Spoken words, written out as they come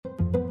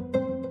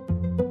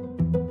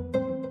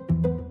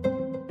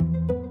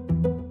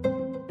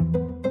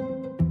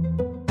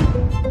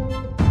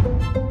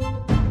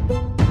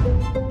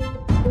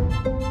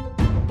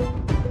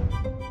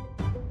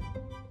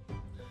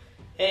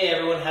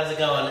How's it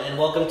going? And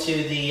welcome to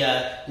the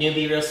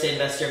Newbie Real Estate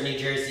Investor of New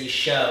Jersey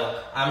show.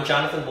 I'm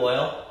Jonathan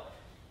Boyle.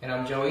 And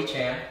I'm Joey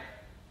Chan.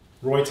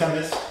 Roy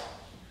Temis.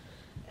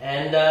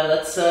 And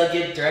let's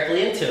get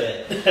directly into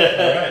it.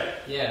 All right.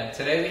 Yeah,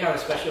 today we have a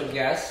special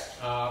guest,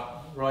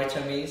 Roy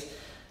Temis.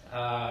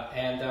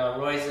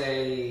 Roy's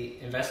a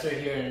investor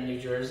here in New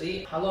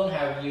Jersey. How long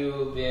have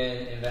you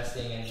been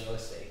investing in real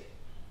estate?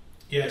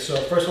 Yeah, so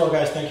first of all,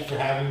 guys, thank you for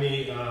having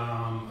me.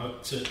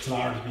 It's an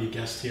honor to be a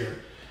guest here.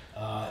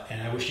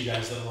 And I wish you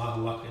guys a lot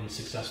of luck and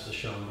success with the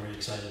show. I'm very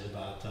excited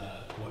about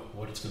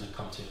what it's going to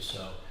come to.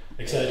 So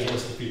excited to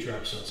listen to future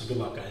episodes. So good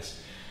luck,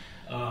 guys.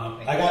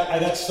 I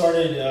got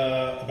started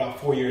about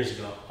 4 years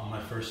ago on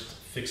my first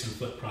fix and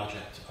flip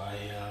project. I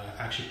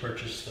actually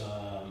purchased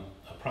a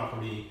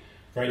property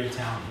right in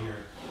town here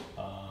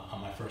on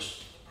my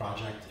first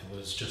project. It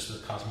was just a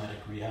cosmetic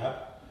rehab,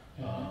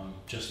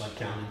 just like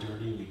Down and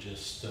Dirty. We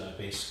just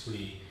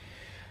basically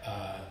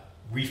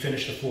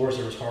refinished the floors.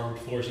 There was hardwood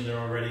floors in there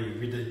already.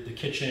 We redid the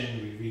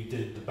kitchen. We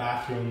redid the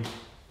bathroom,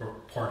 or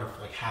part of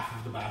like half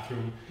of the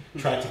bathroom.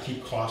 Tried to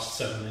keep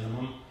costs at a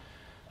minimum.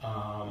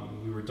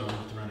 We were done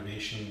with the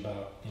renovation in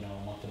about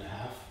a month and a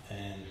half,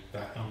 and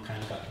that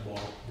kind of got the ball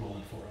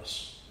rolling for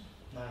us.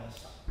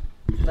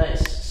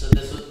 Nice. So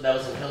that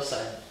was in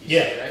Hillside.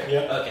 Yeah. Right?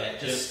 Yeah. Okay.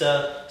 Just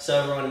so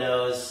everyone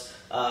knows,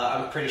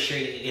 I'm pretty sure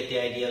you get the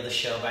idea of the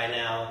show by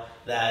now.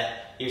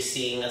 That you're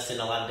seeing us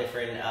in a lot of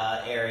different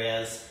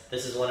areas.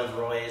 This is one of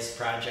Roy's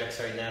projects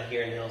right now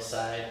here in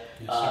Hillside.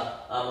 Yes,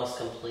 almost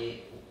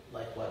complete.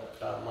 Like what?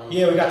 About a month?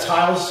 Yeah, we got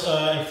tiles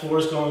and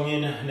floors going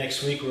in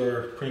next week.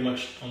 We're pretty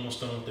much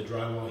almost done with the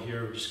drywall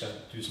here. We just got to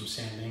do some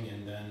sanding,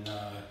 and then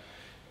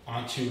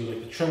onto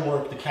like the trim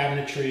work, the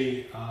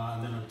cabinetry,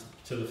 and then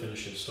to the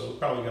finishes. So we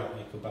probably got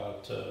like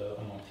about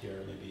a month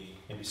here, maybe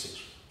six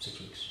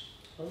weeks.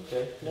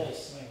 Okay,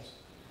 nice.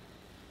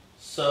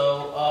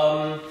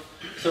 So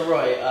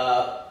Roy,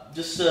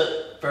 just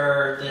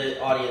for the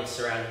audience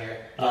around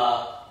here,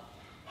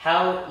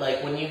 how,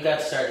 like, when you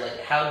got started, like,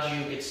 how did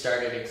you get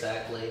started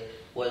exactly?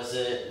 Was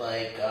it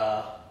like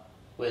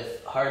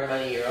with hard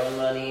money, your own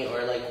money,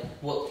 or like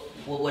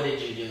what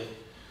did you do?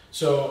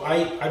 So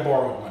I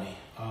borrowed money.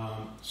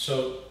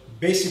 So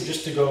basically,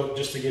 just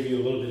to give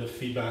you a little bit of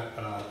feedback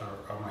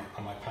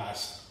on my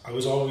past, I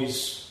was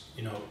always,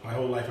 my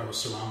whole life I was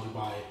surrounded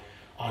by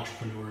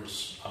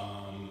entrepreneurs,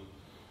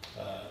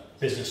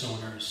 business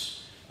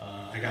owners.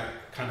 I got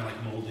kind of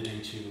like molded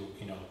into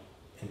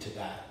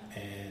that,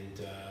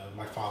 and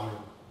my father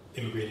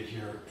immigrated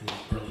here in the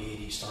early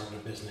 80s, started a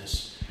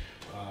business,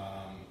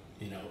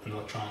 an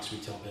electronics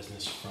retail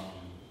business from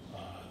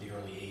the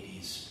early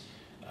 80s,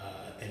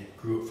 and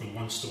grew it from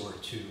one store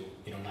to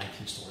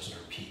 19 stores at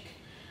our peak.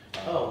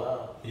 Oh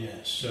wow!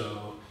 Yeah,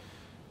 so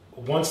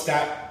once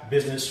that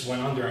business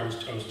went under, I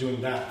was doing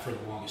that for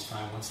the longest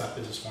time. Once that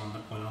business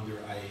went under,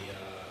 I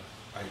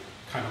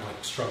kind of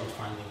like struggled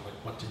finding like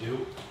what to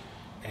do.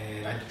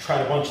 And I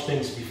tried a bunch of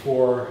things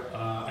before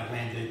I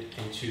landed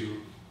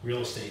into real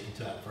estate,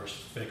 into that first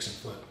fix and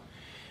flip.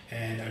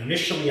 And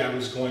initially I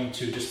was going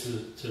to, just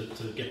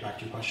to get back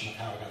to your question of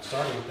how I got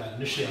started with that,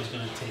 initially I was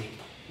going to take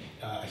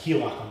a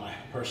HELOC on my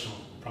personal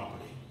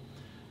property.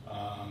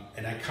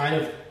 And I kind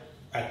of,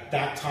 at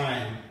that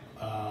time,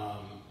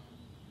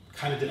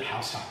 kind of did a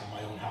house hack on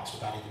my own house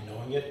without even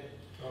knowing it.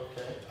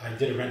 Okay. I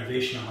did a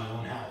renovation on my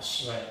own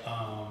house. Right.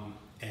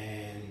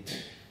 And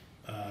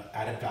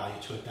added value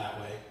to it that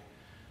way.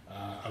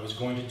 I was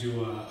going to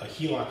do a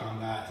HELOC on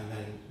that, and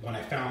then when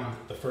I found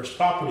the first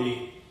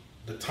property,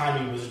 the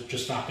timing was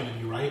just not going to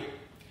be right.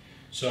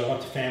 So I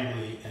went to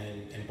family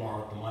and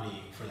borrowed the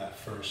money for that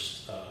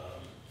first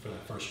rehab.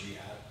 Nice.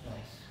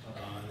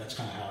 Okay. And that's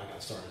kind of how I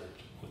got started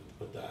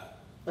with that.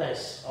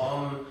 Nice.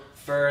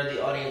 For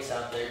the audience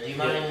out there, do you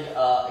mind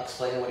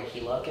explaining what a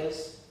HELOC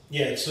is?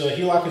 Yeah, so a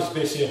HELOC is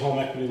basically a home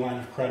equity line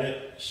of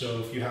credit.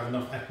 So if you have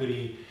enough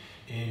equity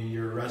in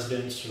your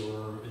residence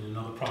or in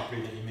another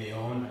property that you may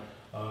own,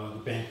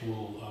 the bank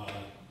will,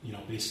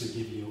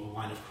 basically give you a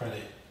line of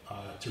credit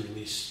to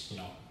release,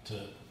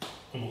 to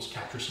almost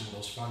capture some of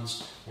those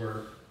funds,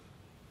 where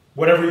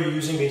whatever you're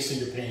using,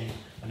 basically you're paying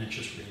an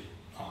interest rate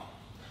on.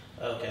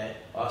 Okay,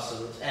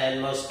 awesome.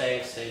 And most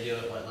banks, they do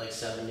it, like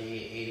 70,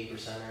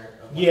 80%?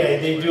 Yeah,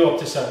 they do up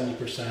to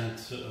 70%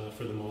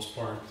 for the most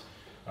part,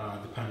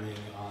 depending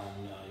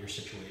on your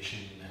situation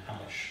and how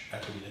much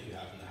equity that you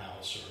have in the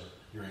house or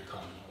your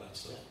income and all that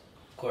stuff.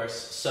 Of course.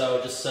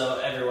 So just so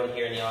everyone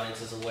here in the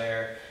audience is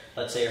aware,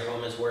 let's say your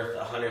home is worth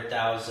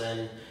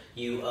 $100,000,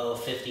 you owe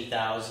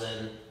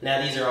 $50,000. Now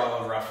these are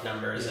all rough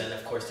numbers, and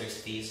of course there's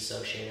fees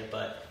associated,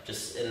 but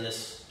just in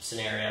this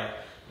scenario,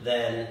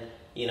 then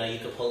you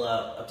could pull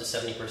out up to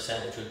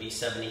 70%, which would be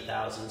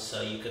 $70,000.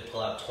 So you could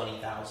pull out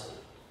 $20,000.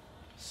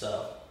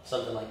 So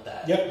something like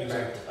that. Yep,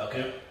 exactly. Okay.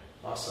 Yep.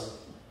 Awesome.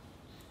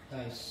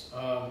 Nice.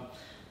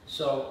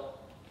 So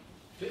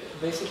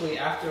basically,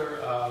 after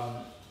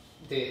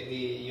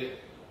the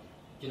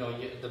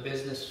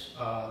business,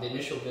 the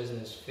initial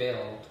business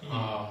failed,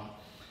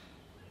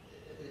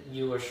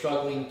 you were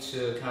struggling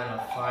to kind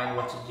of find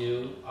what to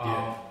do.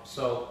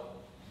 So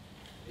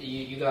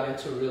you got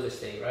into real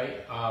estate,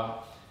 right?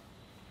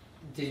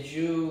 Did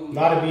you?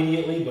 Not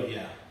immediately, but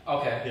yeah.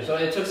 Okay, Yeah. so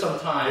it took some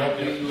time. Yep.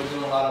 You were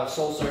doing a lot of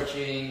soul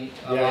searching.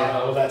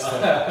 All that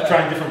stuff.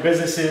 Trying different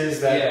businesses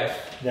that Yeah.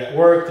 that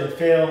worked and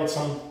failed.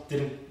 Some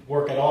didn't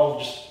work at all,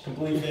 just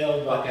completely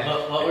failed. But Okay.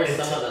 What were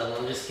some of them?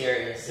 I'm just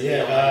curious. if you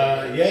don't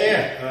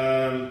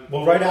mind.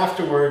 Well, right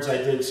afterwards, I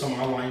did some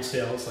online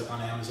sales, like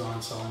on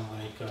Amazon, selling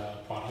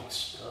like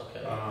products.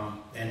 Okay.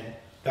 And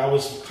that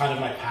was kind of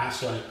my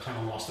past, so I kind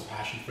of lost the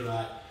passion for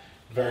that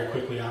very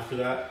quickly after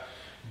that.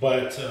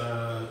 But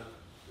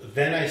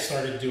then I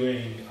started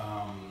doing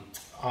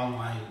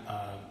online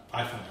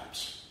iPhone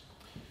apps.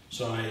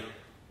 So I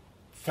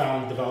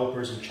found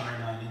developers in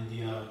China and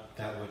India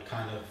that would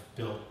kind of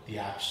build the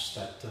apps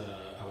that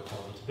I would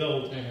tell them to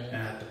build. Mhm. And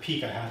at the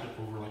peak, I had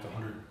over like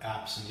 100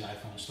 apps in the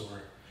iPhone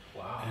store.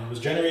 Wow. And it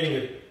was generating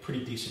a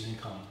pretty decent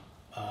income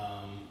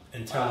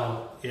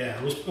until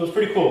it was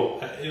pretty cool.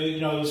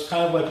 It was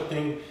kind of like a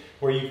thing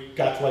where you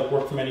got to like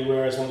work from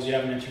anywhere as long as you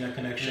have an internet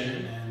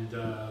connection, and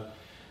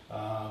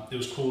it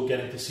was cool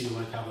getting to see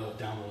like how the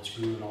downloads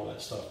grew and all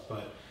that stuff.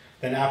 But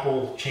then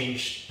Apple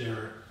changed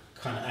their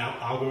kind of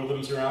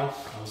algorithms around.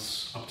 I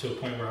was up to a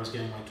point where I was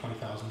getting like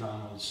 20,000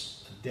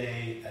 downloads a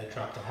day. It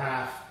dropped to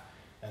half,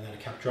 and then it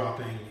kept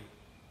dropping.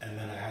 And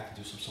then I had to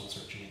do some soul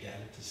searching again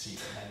to see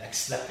what my next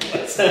step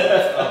was.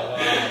 Oh,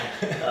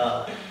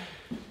 wow.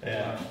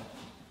 Yeah.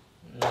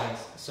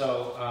 Nice.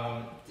 So,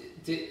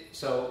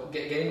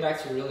 getting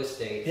back to real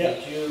estate, Yeah.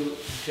 did you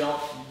jump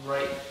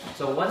right?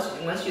 So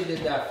once you did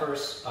that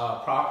first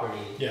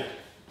property, Yeah.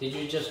 did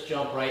you just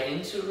jump right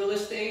into real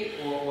estate,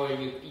 or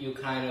you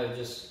kind of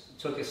just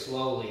took it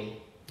slowly?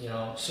 You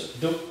know. So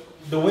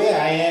the way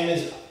I am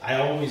is I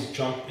always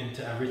jump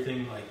into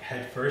everything like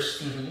head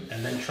first, Mhm.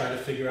 and then try to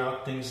figure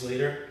out things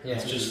later. Yeah.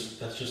 That's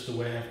just the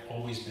way I've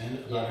always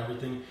been about Yeah.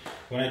 everything.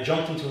 When I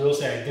jumped into real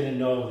estate, I didn't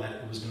know that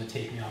it was going to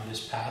take me on this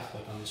path,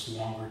 like on this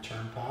longer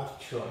term path.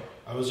 Sure.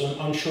 I was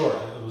unsure.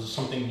 It was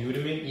something new to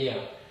me, Yeah.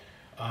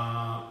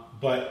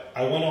 but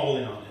I went all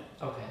in on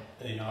it.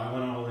 Okay. I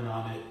went all in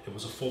on it. It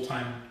was a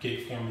full-time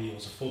gig for me. It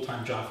was a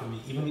full-time job for me.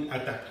 Even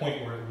at that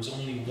point where it was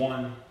only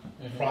one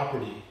Mhm.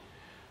 property,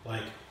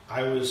 like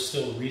I was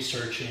still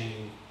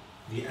researching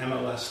the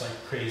MLS like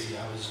crazy.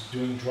 I was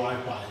doing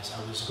drive-bys.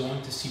 I was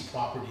going to see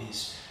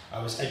properties.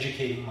 I was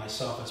educating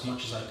myself as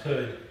much as I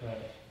could. Right.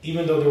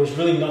 Even though there was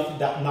really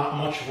not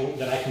much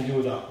that I can do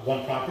with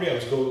one property, I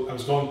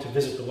was going to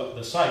visit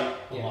the site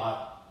a Yeah.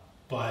 lot,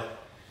 but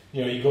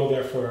you go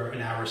there for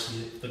an hour,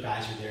 see the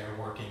guys are there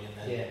working, and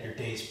then Yeah. your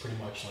day's pretty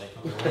much like,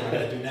 okay, what am I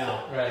gonna do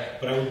now? Right.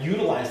 But I would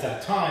utilize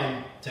that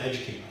time to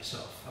educate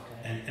myself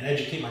Okay. and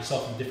educate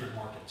myself in different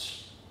markets.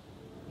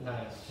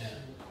 Nice. Yeah.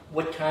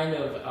 What kind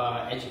of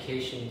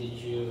education did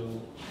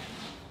you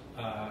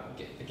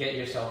get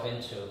yourself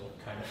into?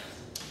 Kind of.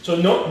 So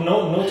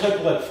no type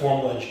of like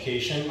formal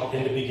education Okay.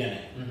 in the beginning.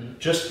 Mm-hmm.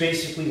 Just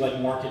basically like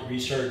market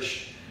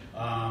research,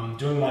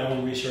 doing my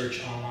own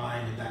research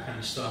online and that kind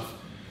of stuff.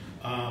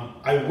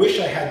 I wish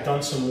I had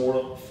done some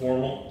more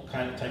formal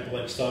type of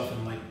like stuff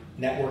and like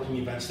networking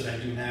events that I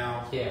do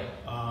now, Yeah.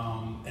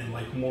 and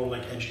like more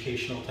like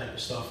educational type of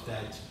stuff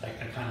that I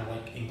kind of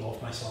like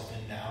engulf myself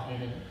in now.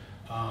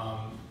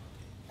 Mm-hmm.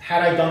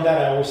 Had I done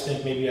that, I always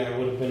think maybe I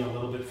would have been a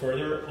little bit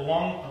further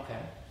along. Okay.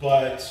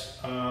 But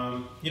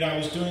I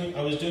was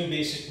doing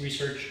basic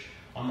research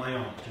on my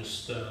own,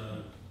 just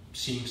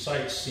seeing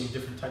sites, seeing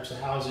different types of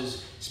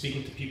houses,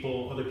 speaking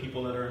to other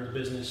people that are in the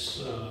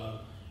business,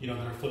 that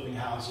are flipping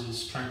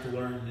houses, trying to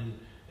learn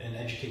and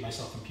educate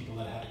myself from people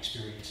that had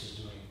experiences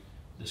doing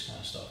this kind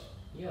of stuff.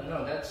 Yeah,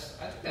 no,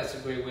 I think that's a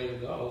great way to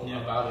go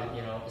Yeah. about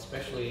it,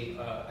 especially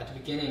at the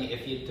beginning,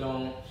 if you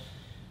don't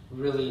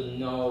really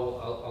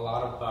know a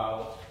lot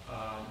about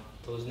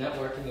those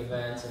networking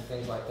events and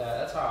things like that.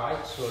 That's how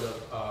I sort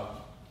of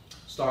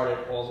started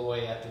all the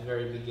way at the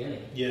very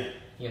beginning, Yeah,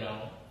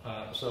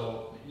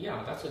 so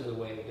yeah, that's a good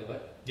way to do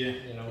it. yeah,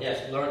 Yeah.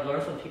 Just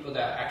learn from people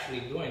that are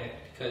actually doing it,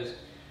 because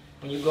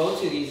when you go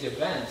to these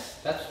events,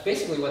 that's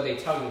basically what they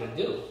tell you to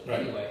do Right.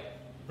 anyway.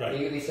 right,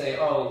 They say,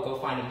 oh, go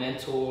find a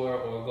mentor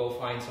or go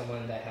find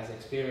someone that has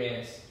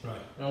experience right,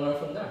 and learn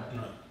from them.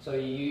 right. So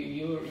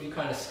you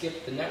kind of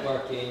skipped the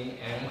networking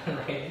and went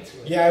right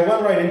into it. Yeah, I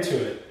went right into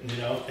it,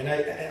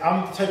 and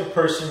I'm the type of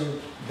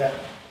person that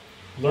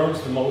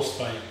learns the most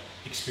by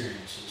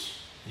experiences.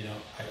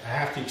 I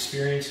have to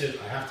experience it.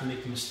 I have to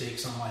make the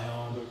mistakes on my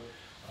own.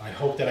 I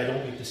hope that I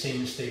don't make the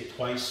same mistake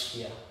twice,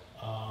 Yeah.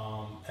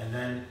 and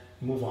then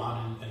move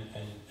on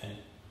and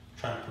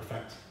try to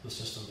perfect the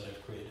system that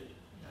I've created.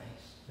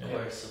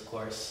 Nice. Of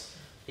course.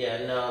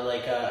 Yeah, no, I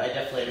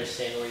definitely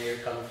understand where you're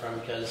coming from,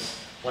 because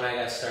when I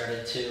got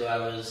started too, I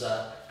was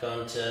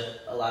going to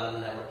a lot of the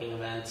networking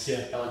events.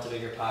 Yeah. I went to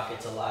Bigger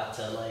Pockets a lot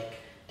to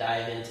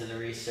dive into the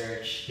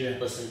research, Yeah.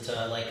 listen to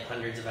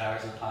hundreds of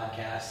hours of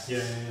podcasts.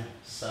 Yeah.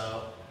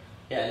 So,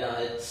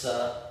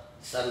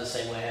 it's I'm the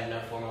same way. I have no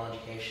formal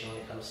education when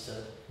it comes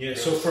to. Yeah.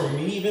 So for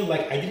me, even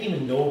I didn't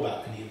even know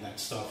about any of that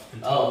stuff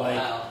until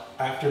Wow.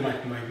 after my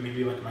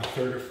maybe my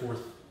third or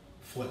fourth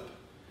flip.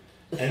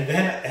 And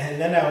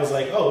then I was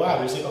like, oh wow,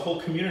 there's like a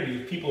whole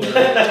community of people that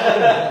are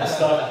talking about this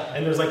stuff,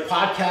 and there's like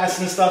podcasts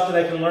and stuff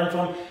that I can learn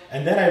from.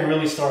 And then I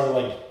really started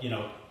like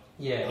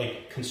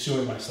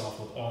consuming myself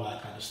with all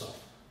that kind of stuff.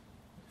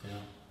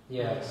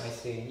 Yeah, I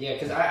see. Yeah,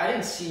 because I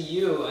didn't see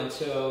you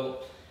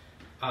until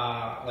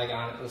like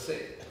on, let's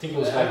say, I think it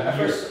was I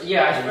first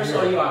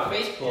saw you on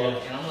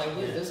Facebook, and I'm like,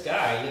 who's this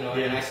guy?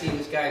 And I see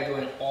this guy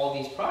doing all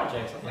these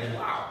projects. I'm like,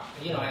 wow,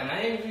 and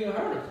I didn't even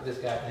heard of this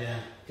guy. Yeah.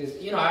 Because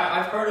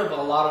I've heard of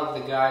a lot of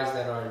the guys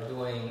that are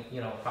doing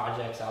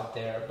projects out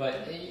there,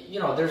 but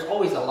there's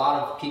always a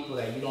lot of people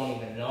that you don't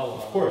even know.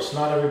 Of course,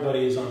 not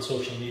everybody is on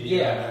social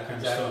media and that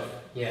kind of stuff.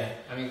 Yeah,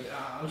 I mean,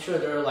 I'm sure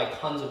there are like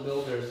tons of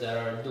builders that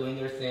are doing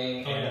their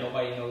thing, and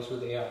nobody knows who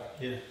they are.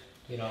 Yeah.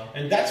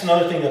 And that's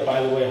another thing that,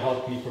 by the way,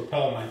 helped me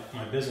propel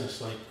my business.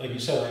 Like you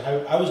said,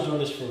 I was doing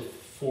this for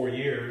 4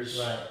 years.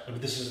 Right.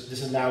 This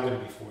is now going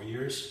to be 4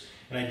 years,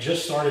 and I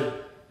just started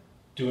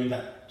doing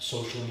that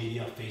social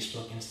media,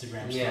 Facebook,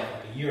 Instagram stuff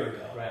like a year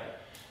ago. Right.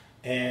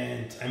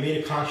 And I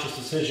made a conscious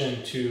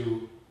decision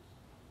to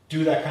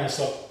do that kind of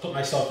stuff, put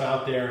myself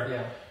out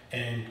there,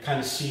 and kind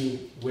of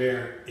see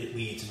where it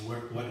leads and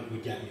what it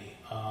would get me.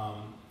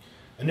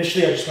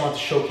 Initially, I just wanted to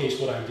showcase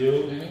what I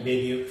do. Mm-hmm.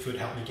 Maybe if it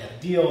would help me get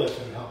a deal, if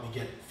it would help me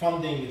get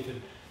funding, if it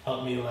would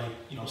help me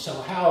sell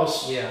a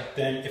house. Yeah.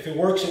 Then if it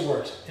works, it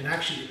works. And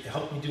actually, it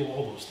helped me do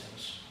all those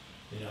things.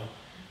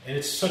 And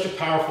it's such a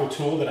powerful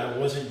tool that I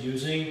wasn't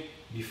using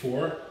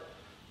before,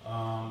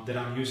 that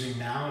I'm using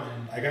now.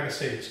 And I gotta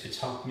say, it's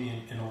helped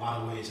me in a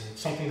lot of ways. And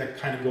it's something that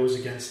kind of goes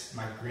against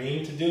my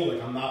grain to do.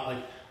 Like I'm not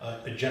like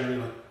a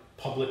generally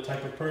public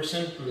type of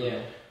person.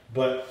 Yeah.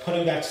 But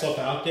putting that stuff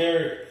out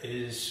there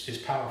is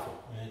powerful,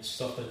 and it's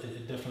stuff that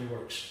it definitely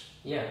works.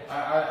 Yeah,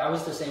 I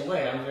was the same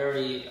way. I'm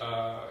very,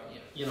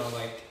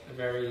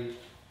 very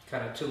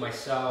kind of to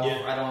myself.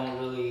 Yeah.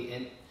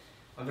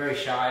 I'm very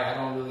shy. I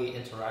don't really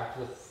interact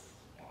with,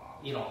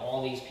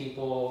 all these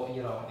people,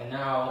 and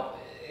now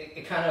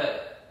it kind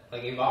of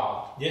like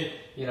evolved. Yeah.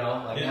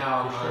 Now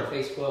I'm on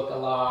Facebook a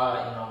lot,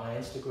 on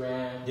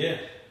Instagram. Yeah.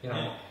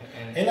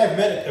 And I've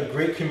met a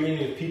great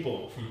community of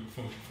people from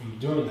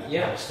doing that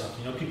kind of stuff.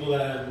 People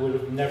that I would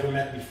have never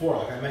met before.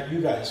 Like I met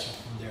you guys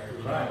from there.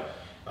 Right.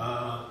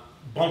 A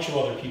bunch of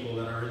other people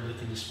that are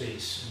in the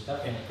space,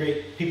 and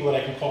great people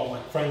that I can call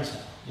like friends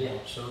now. Yeah.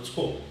 So it's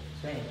cool.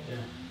 Same. Yeah.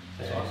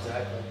 That's awesome.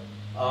 Exactly.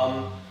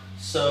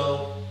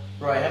 So,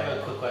 Roy, I have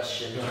a quick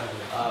question.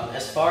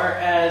 As far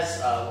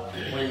as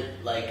when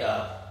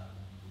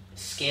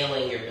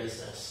scaling your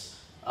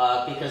business,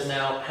 because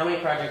now how many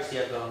projects do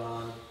you have going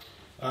on?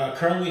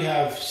 Currently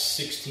have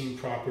 16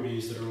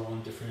 properties that are all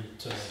in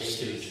different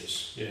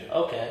stages. Yeah.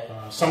 Okay.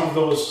 Some of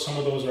those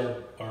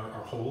are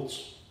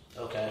holds.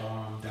 Okay.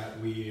 That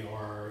we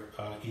are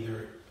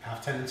either have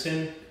tenants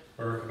in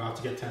or about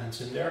to get tenants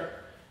in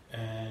there,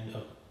 and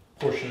a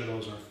portion of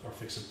those are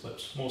fix and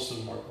flips. Most of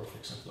them are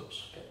fix and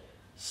flips. Okay.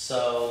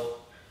 So,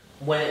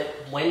 when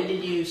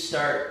did you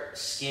start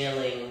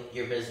scaling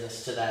your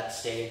business to that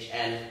stage,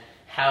 and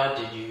how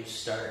did you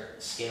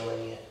start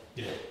scaling it?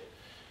 Yeah.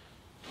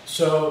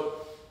 So.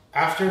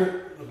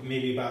 After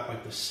maybe about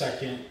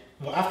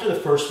after the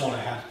first one, I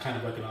had kind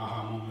of like an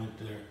aha moment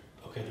there.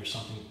 Okay, there's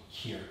something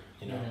here,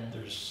 mm-hmm.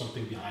 There's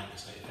something behind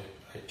this.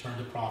 I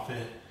turned a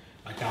profit.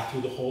 I got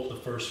through the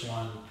first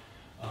one.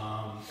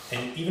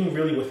 And even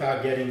really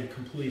without getting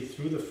completely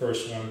through the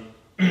first one,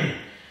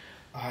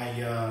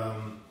 I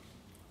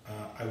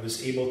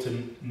was able to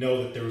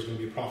know that there was going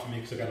to be a profit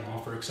made because I got an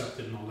offer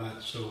accepted and all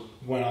that. So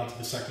went on to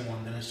the second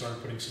one, then I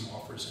started putting some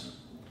offers in.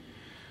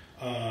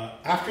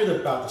 After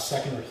about the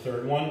second or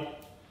third one,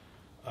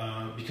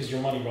 because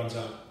your money runs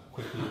out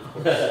quickly, of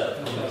course.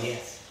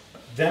 Yes.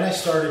 Then I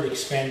started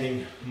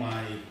expanding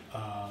my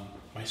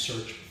my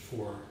search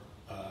for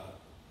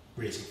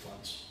raising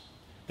funds.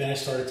 Then I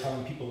started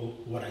telling people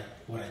what I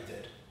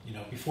did.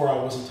 Before I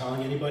wasn't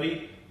telling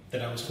anybody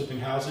that I was flipping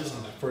houses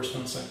on that first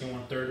one, second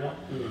one, third one.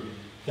 Mm-hmm.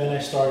 Then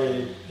I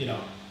started,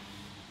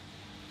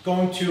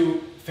 going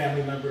to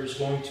family members,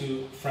 going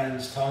to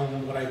friends, telling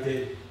them what I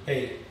did.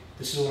 Hey,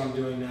 this is what I'm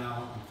doing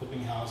now. I'm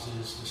flipping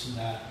houses, this and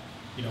that.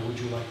 Would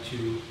you like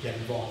to get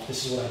involved?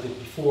 This is what I did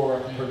before.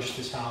 I purchased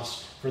this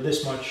house for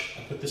this much.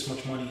 I put this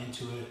much money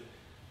into it,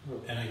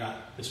 and I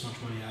got this much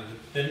money out of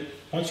it. Then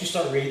once you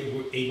start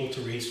able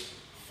to raise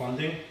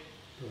funding,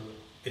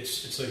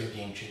 it's like a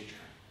game changer.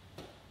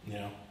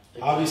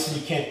 Obviously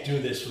you can't do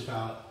this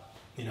without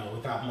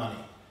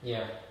money.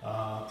 Yeah.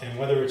 And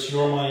whether it's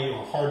your money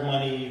or hard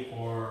money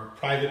or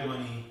private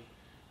money,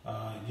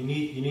 you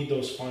need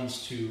those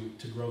funds to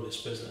grow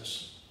this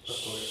business. Of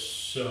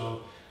course.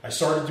 So I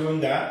started doing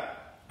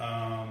that,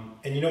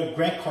 and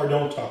Grant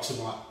Cardone talks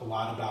a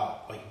lot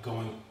about like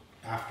going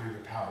after your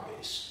power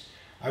base.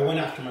 I went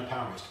after my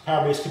power base.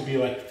 Power base could be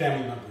like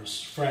family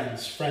members,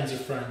 friends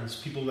of friends,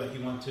 people that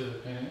you went to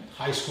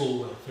high school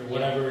with or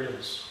whatever it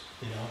is.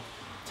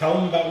 Tell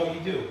them about what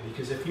you do,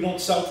 because if you don't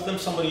sell to them,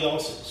 somebody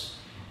else is.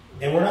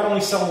 And we're not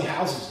only selling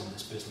houses in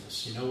this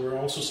business, we're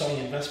also selling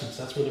investments.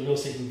 That's where the real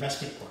estate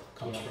investment part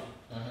comes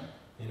from.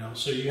 You know,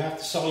 so you have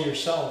to sell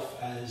yourself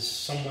as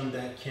someone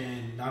that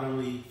can not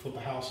only flip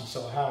a house and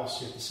sell a house,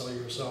 you have to sell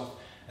yourself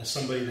as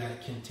somebody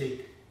that can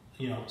take,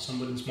 you know,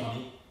 somebody's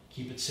money,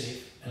 keep it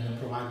safe, and then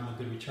provide them a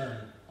good return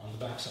on the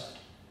backside.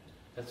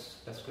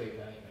 That's great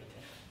value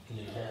right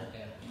You know? there.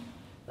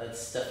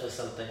 That's definitely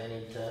something I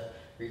need to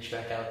reach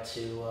back out to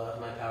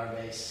my power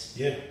base.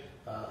 Yeah.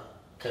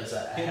 Because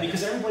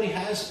Because everybody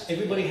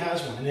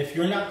has one, and if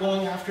you're not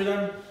going after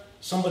them,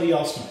 somebody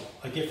else might.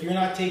 Like if you're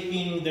not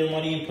taking their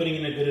money and putting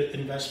it in a good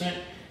investment,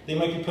 they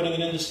might be putting it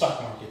in the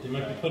stock market. They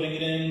might be putting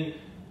it in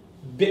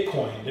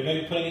Bitcoin. They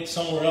might be putting it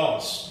somewhere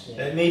else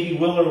that maybe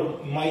will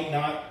or might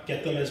not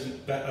get them as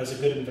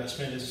a good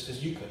investment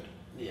as you could.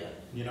 Yeah.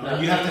 You know,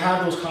 and you have to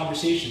have those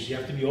conversations. You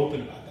have to be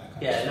open about that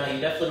kind of stuff. No,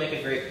 you definitely make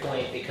a great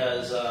point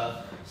because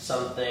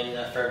something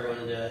for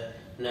everyone to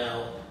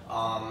know.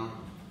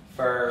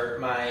 For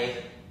my, I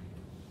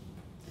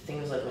think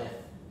it was like my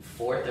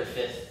fourth or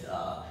fifth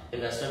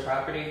investment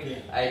property,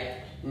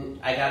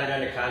 I got it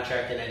under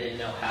contract and I didn't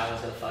know how I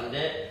was going to fund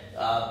it.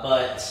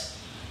 But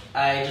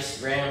I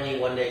just randomly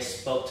one day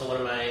spoke to one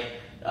of my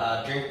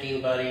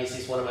drinking buddies.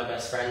 He's one of my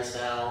best friends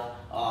now.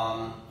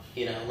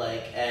 You know,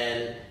 like,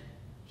 and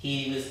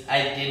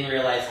I didn't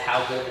realize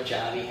how good of a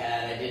job he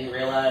had. I didn't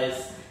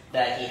realize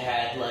that he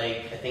had,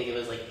 like, I think it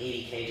was like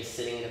 $80K just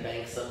sitting in a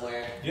bank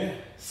somewhere. Yeah.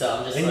 So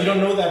I'm just and like, you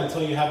don't know that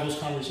until you have those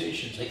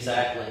conversations.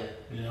 Exactly.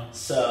 You know.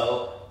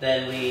 So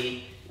then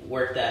we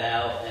worked that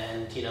out,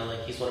 and you know,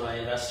 like he's one of my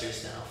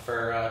investors now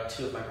for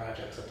 2 of my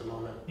projects at the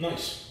moment.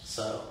 Nice.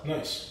 So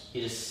nice.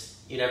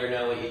 You never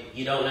know what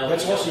you don't know.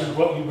 That's what also you don't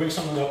know. you bring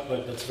something up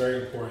that's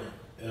very important,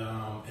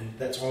 and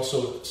that's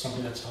also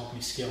something that's helped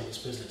me scale this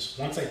business.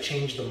 Once I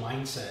changed the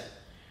mindset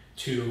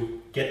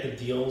to get the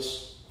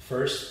deals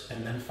first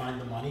and then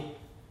find the money,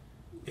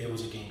 it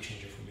was a game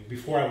changer for me.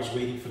 Before I was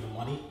waiting for the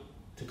money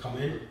to come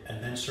in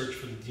and then search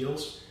for the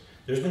deals.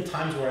 There's been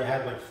times where I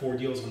had like 4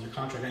 deals under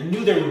contract. I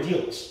knew there were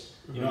deals.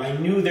 You know, I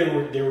knew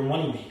there were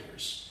money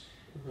makers.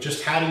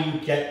 Just how do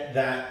you get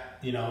that?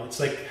 You know, it's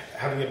like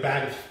having a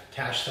bag of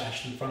cash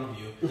stashed in front of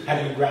you. How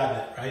do you grab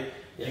it, right?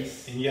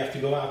 Yes. And you have to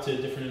go out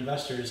to different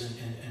investors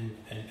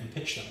and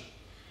pitch them.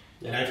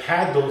 And I've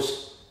had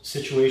those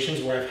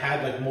situations where I've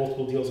had like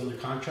multiple deals under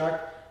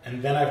contract,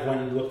 and then I've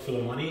went and looked for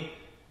the money,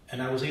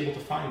 and I was able to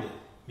find it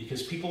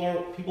because people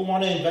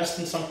want to invest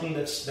in something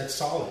that's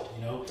solid.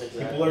 You know,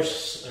 exactly. People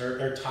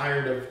are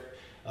tired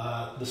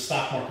of the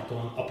stock market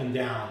going up and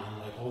down and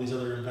like all these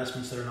other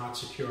investments that are not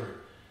secure.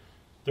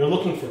 They're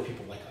looking for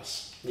people like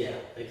us. Yeah,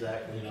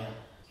 exactly. You know,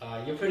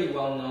 You're pretty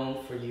well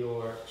known for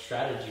your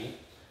strategy,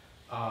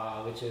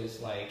 which is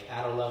like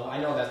at a level. I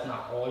know that's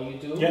not all you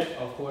do,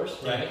 of course,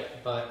 right?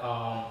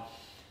 But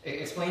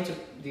explain to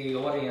the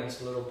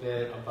audience a little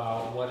bit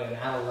about what an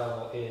at a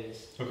level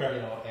is, okay.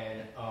 You know,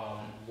 and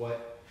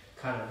what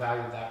kind of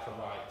value that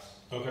provides.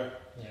 Okay.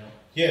 You know.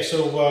 Yeah.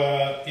 So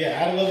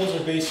ad levels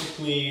are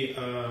basically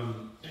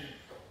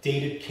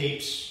dated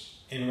capes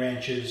and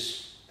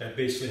ranches that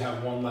basically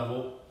have one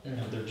level. Mm-hmm.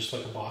 And they're just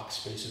like a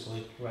box,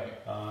 basically, right?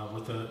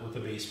 With a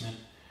basement.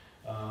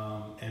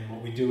 And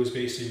what we do is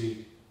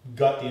basically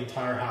gut the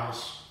entire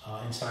house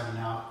inside and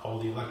out, all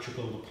the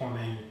electrical, the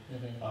plumbing,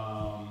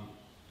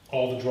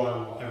 all the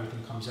drywall,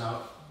 everything comes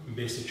out. We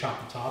basically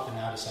chop the top and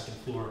add a second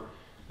floor,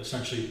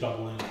 essentially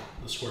doubling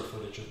the square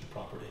footage of the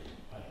property.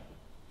 Right.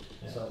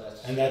 Yeah. So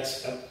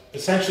that's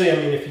essentially. I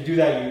mean, if you do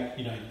that,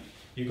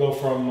 you go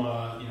from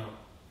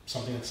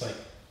something that's like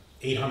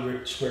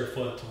 800 square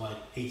foot to like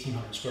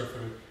 1,800 square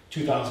foot,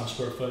 2,000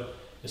 square foot.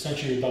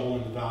 Essentially, you're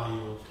doubling the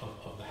value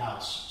of the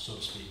house, so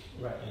to speak.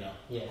 Right. You know.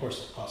 Yeah. Of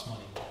course, it costs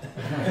money.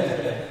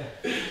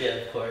 Yeah,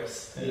 of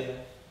course. Yeah.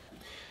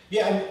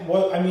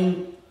 Yeah. I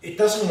mean, it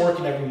doesn't work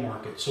in every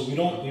market, so we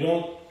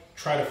don't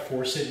try to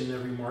force it in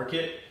every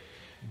market.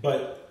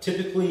 But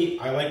typically,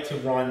 I like to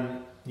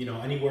run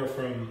anywhere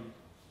from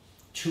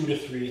 2 to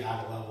 3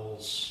 ad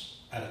levels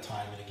at a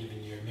time in a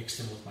given year, mixed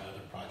in with my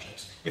other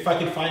projects. If I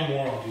can find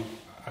more,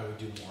 I would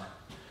do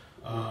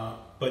more.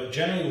 But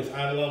generally, with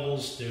ad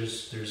levels,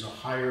 there's a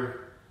higher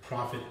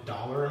profit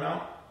dollar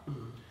amount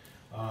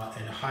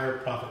and a higher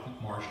profit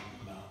margin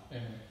amount.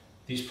 Mm-hmm.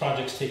 These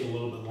projects take a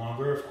little bit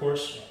longer, of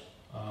course.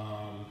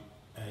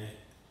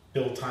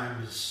 Build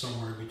time is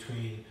somewhere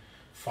between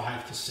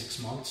 5 to 6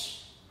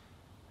 months.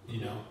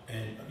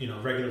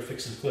 And regular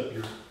fix and flip,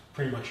 you're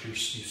pretty much you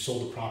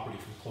sold the property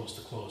from close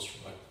to close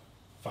for like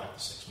 5 to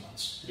 6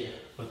 months. Yeah.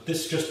 But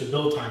just the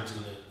build time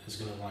is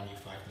gonna run you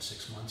 5 to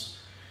 6 months.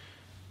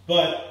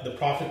 But the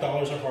profit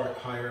dollars are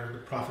higher, the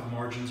profit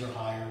margins are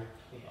higher.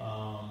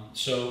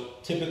 So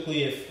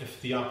typically, if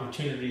the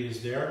opportunity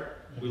is there,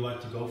 we like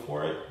to go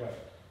for it.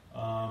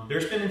 Right.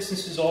 There's been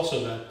instances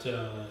also that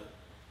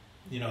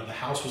the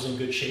house was in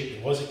good shape.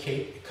 It was a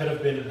cape. It could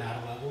have been an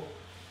ad level,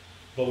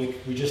 but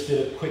we just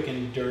did a quick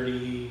and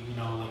dirty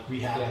like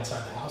rehab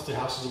inside the house. The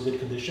house is in good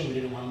condition. We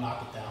didn't want to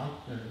knock it down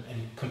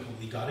and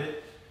completely gut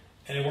it,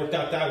 and it worked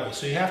out that way.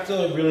 So you have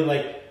to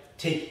really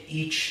take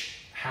each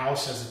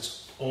house as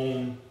its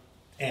own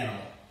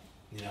animal,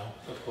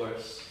 Of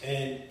course.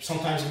 and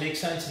sometimes it makes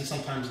sense and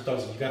sometimes it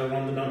doesn't. You got to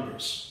run the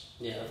numbers.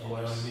 Yeah, of You know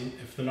what course. I mean?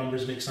 If the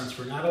numbers make sense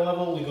for an ADA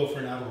level, we go for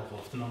an ADA level.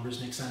 If the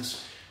numbers make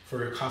sense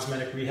for a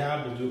cosmetic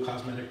rehab, we'll do a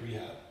cosmetic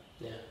rehab.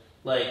 Yeah.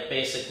 Like,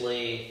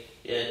 basically,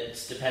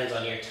 it depends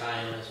on your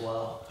time as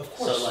well. Of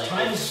course, So, like,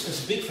 time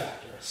is a big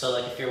factor. So,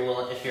 like, if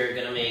you're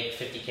gonna make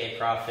 $50K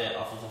profit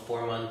off of a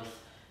 4-month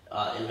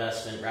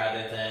investment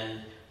rather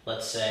than,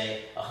 let's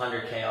say,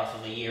 $100K off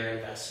of a year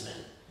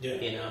investment, Yeah.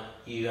 you know,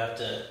 you have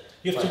to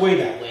weigh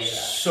that. Weigh that.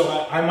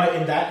 So I might,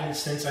 in that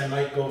instance, I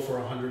might go for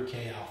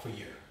 100K off a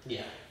year.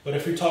 Yeah. But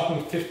if you're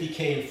talking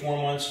 50K in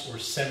 4 months or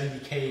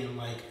 70K in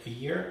like a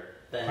year,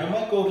 Then, I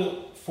might go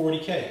to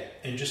 40K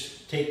and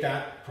just take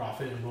that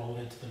profit and roll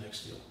it into the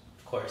next deal.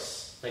 of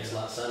course, makes a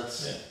lot of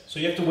sense. Yeah. So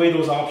you have to weigh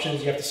those options.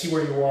 You have to see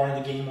where you are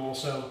in the game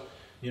also.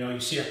 You know,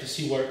 you have to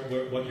see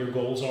what your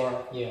goals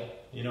are. Yeah.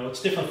 You know,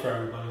 it's different for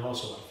everybody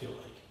also, I feel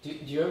like. Do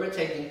you ever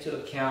take into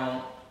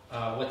account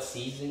what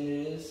season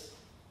it is?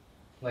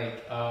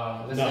 Like,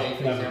 let's No, say,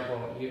 for never.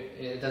 example,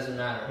 it doesn't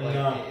matter. Like,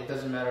 No. it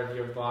doesn't matter if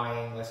you're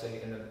buying, let's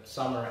say, in the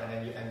summer and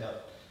then you end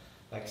up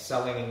like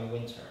selling in the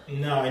winter.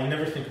 No, I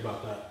never think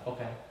about that.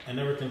 Okay. I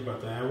never think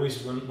about that. I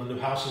always, when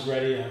the house is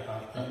ready,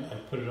 I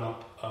put it up.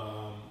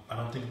 I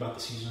don't think about the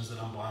seasons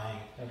that I'm buying.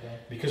 Okay.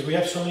 Because we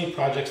have so many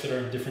projects that are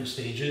in different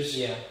stages.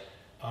 Yeah.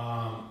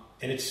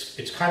 And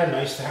it's kind of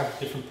nice to have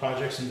different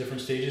projects in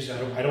different stages. I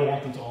don't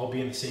want them to all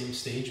be in the same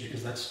stage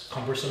because that's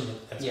cumbersome.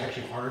 That's Yeah.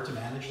 actually harder to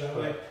manage that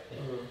way.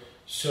 Mhm.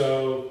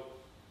 So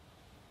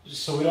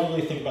we don't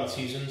really think about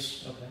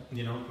seasons. Okay.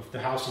 You know, if the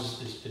house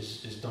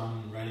is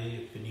done and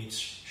ready, if it needs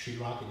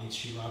sheetrock, it needs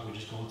sheetrock. We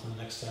just go to the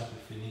next step.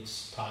 If it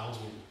needs tiles,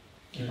 we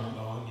keep on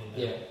going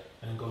and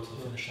then go to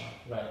the finish line.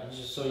 Right.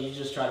 You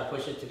just try to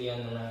push it to the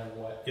end no matter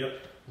what. Yep.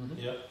 Mm-hmm.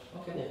 Yep.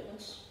 Okay. Yeah.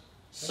 That's-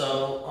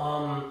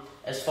 So,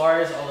 as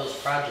far as all those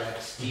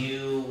projects, do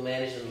you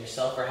manage them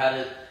yourself, or how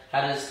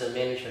does the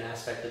management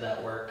aspect of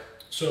that work?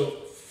 So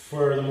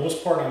for the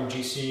most part, I'm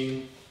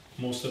GCing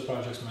most of the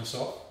projects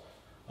myself.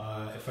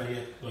 If I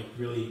get like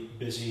really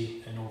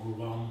busy and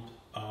overwhelmed,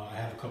 I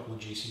have a couple of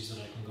GCs that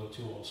I can go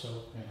to also.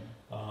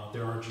 Mhm.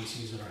 There are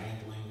GCs that are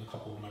handling a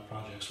couple of my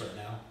projects right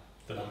now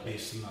that I'm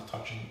basically not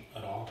touching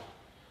at all.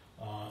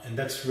 And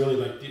that's really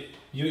like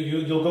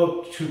you'll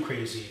go too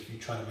crazy if you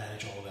try to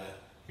manage all that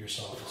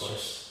yourself. Of It's course.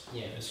 just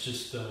Yeah.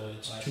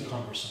 it's I too see.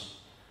 cumbersome.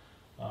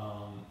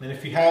 And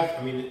if you have,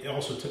 I mean, it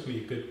also took me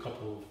a good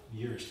couple of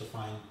years to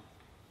find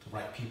the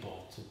right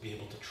people to be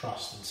able to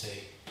trust and say,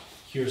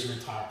 here's an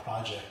entire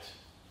project,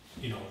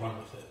 you know, run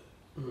with it.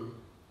 Mhm.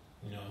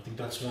 You know, I think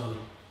that's one of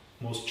the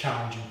most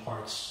challenging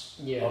parts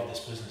Yeah. of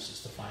this business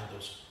is to find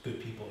those good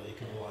people that you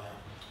can rely on.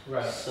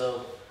 Right.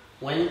 So,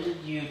 when did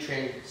you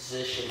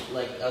transition?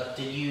 Like,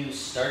 did you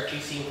start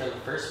GCing from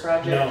the first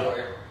project, No.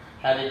 or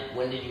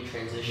when did you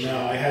transition? No,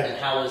 I had- And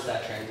how was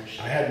that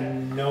transition? I had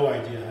no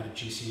idea how to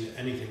GC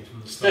anything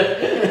from the start.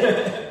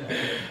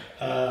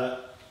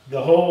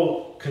 The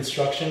whole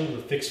construction,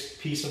 the fixed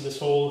piece of this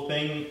whole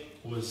thing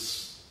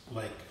was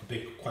like a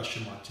big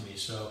question mark to me.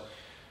 So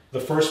the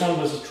first one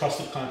was a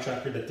trusted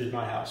contractor that did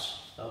my house.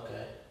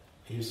 Okay.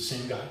 He was the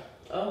same guy.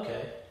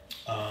 Okay.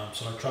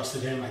 So I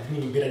trusted him. I didn't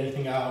even bid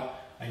anything out.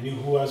 I knew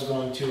who I was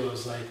going to. I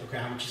was like, okay,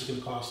 how much is it going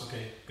to cost?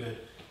 Okay, good.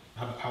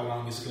 How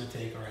long is it going to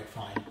take? All right,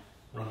 fine.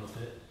 Run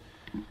with it.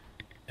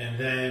 And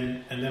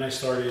then I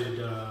started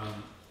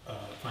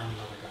finding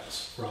other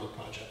guys for other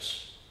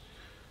projects.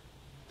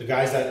 The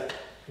guys that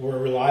were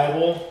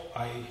reliable,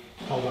 I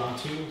held on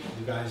to.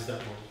 The guys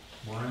that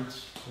weren't,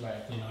 Right.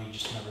 you know, you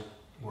just never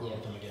work Yeah.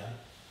 with them again.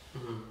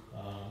 Mhm.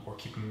 Or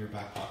keep them in your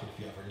back pocket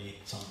if you ever need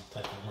some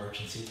type of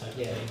emergency type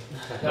Yeah. of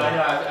thing. No, I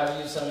know.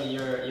 I've used some of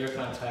your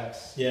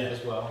contacts Yeah.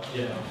 as well.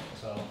 You Yeah. know,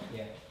 so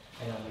yeah,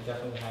 I know you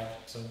definitely have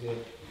some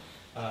good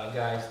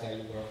guys that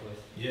you work with.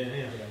 Yeah, yeah,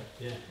 You know.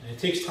 yeah. And it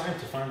takes time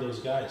to find those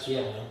guys. Yeah.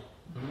 You know?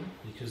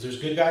 Mm-hmm. Because there's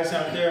good guys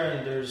out there,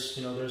 and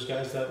there's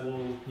guys that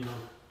will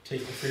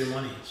take you for your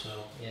money. So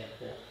Yeah.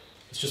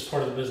 it's just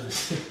part of the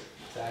business.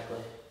 Exactly.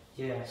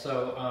 Yeah.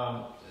 So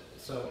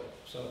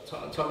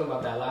talking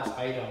about that last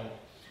item,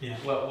 Yeah.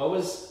 what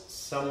was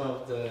some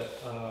of the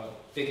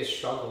biggest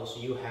struggles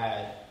you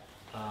had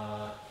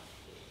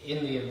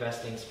in the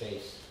investing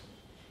space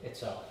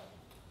itself?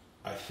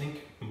 I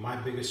think my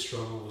biggest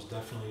struggle was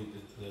definitely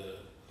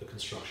the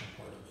construction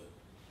part of it,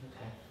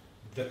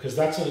 Okay. because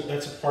that's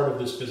a part of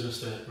this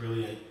business that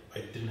really I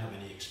didn't have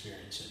any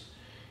experience in.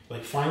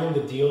 Like finding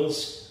the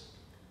deals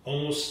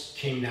almost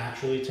came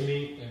naturally to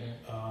me.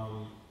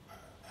 Mm-hmm.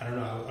 I don't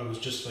know. I was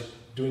just like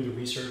doing the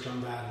research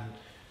on that and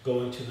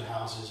going to the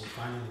houses and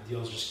finding the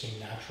deals just came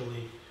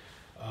naturally.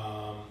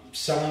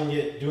 Selling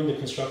it, doing the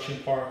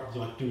construction part,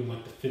 like doing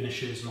like the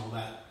finishes and all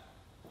that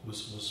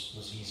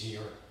was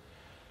easier.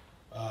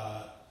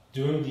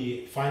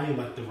 Finding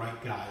like the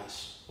right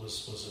guys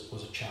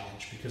was a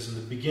challenge, because in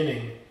the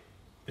beginning,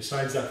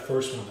 besides that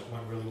first one that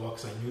went really well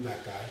because I knew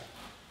that guy,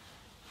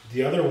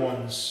 the other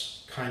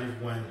ones kind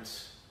of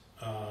went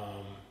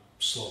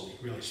slowly,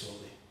 really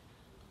slowly,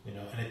 you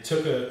know. And it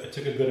took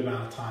a good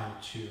amount of time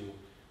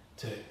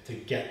to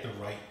get the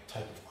right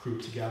type of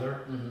crew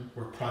together,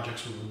 where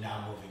projects were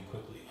now moving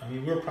quickly. I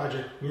mean,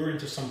 we were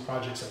into some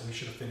projects that we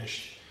should have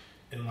finished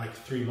in like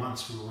 3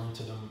 months, we were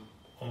into them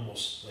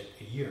almost like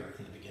a year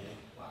in the beginning.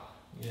 Wow.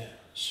 Yeah.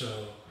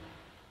 So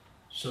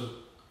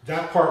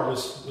that part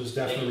was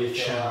definitely a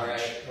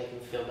challenge. Alright, make me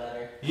feel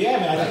better. Yeah,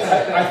 man.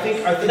 I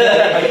think all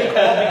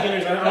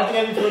beginners. I don't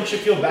think anyone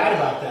should feel bad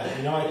about that.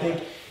 You know, I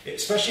think,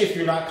 especially if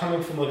you're not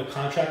coming from like a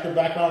contractor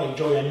background, like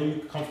Joey, I knew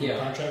you come from a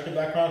contractor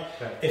background.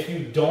 Right. If you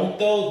don't,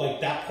 though,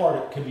 like that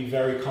part can be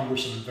very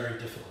cumbersome and very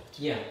difficult.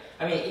 Yeah,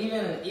 I mean,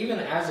 even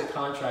as a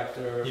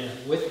contractor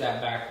with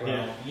that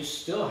background, you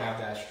still have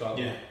that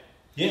struggle.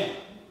 Yeah.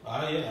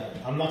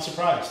 I'm not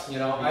surprised. You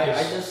know, I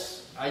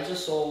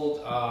just sold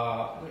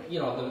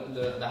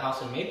the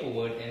house in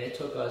Maplewood, and it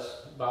took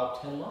us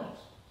about 10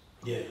 months.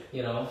 Yeah.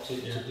 You know,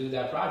 to do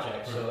that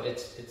project. Right. So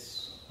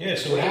it's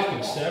so it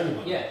happens to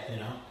everybody. Yeah. You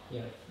know.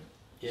 Yeah.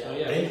 Yeah. So,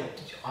 and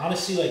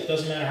honestly, like,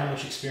 doesn't matter how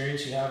much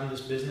experience you have in this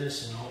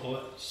business, you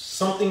know,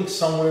 something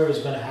somewhere is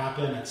going to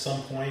happen at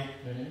some point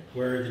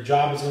where the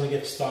job is going to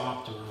get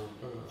stopped, or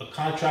a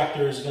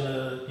contractor is going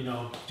to, you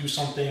know, do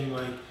something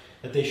like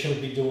that they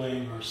shouldn't be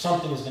doing, or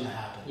something is going to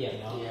happen. Yeah.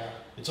 You know? Yeah.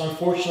 It's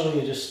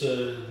unfortunately just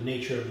the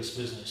nature of this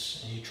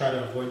business, and you try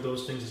to avoid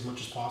those things as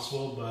much as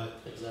possible. But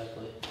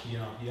exactly, you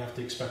know, you have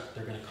to expect that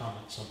they're going to come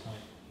at some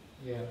point.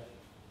 Yeah.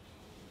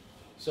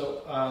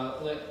 So,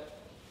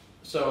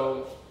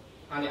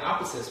 on the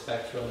opposite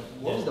spectrum,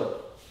 what was the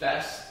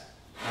best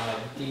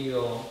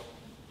deal?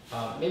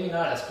 Maybe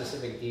not a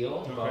specific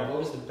deal, but what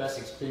was the best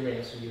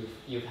experience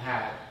you've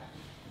had?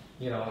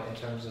 You know, in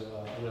terms of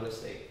real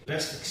estate.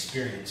 Best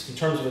experience in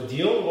terms of a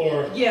deal,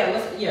 or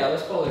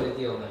let's call it a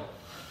deal now.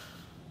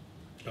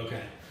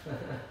 Okay.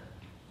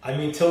 I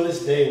mean, till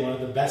this day, one of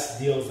the best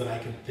deals that I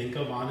can think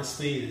of,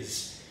 honestly,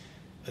 is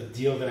a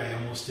deal that I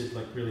almost did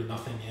like really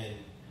nothing in.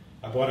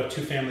 I bought a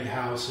 2-family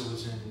house. It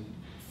was in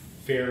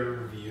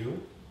Fairview.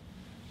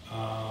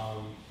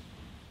 I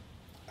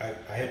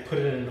had put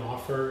in an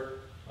offer,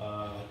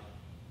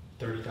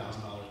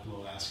 $30,000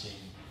 below asking.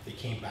 They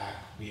came back.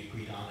 We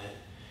agreed on it.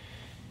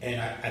 And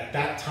at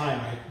that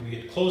time, we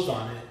had closed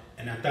on it.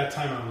 And at that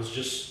time, I was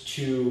just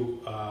too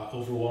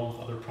overwhelmed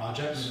with other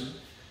projects. Mm-hmm.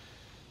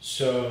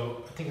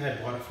 So I think I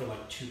had bought it for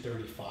like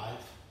 $235.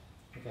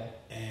 Okay.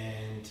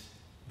 And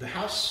the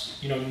house,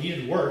 you know,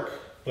 needed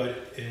work,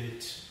 but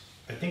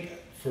I think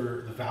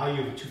for the value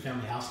of a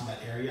 2-family house in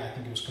that area, I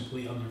think it was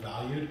completely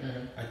undervalued.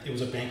 Mm-hmm. It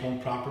was a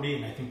bank-owned property,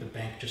 and I think the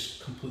bank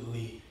just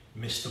completely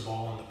missed the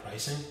ball on the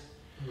pricing.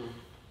 Mm-hmm.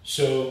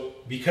 So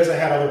because I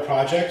had other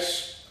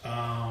projects,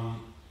 I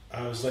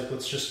was like,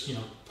 let's just, you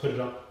know, put it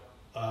up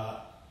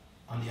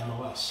on the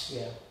MLS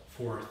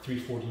for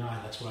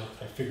 $349. That's what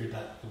I figured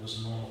that it was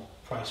a normal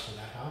price for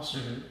that house.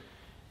 Mm-hmm.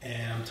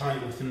 And I'm telling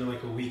you, within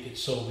like a week it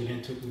sold. We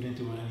didn't do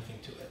anything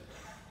to it.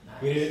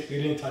 Nice. We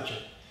didn't touch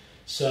it.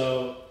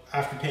 So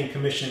after paying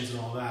commissions and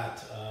all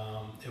that,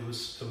 it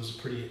was a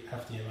pretty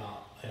hefty amount.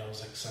 You know, it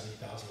was like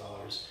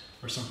 $70,000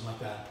 or something like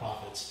that in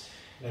profits.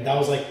 And that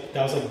was like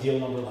deal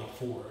number like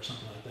 4 or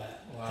something like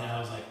that. Wow. And I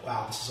was like,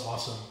 wow, this is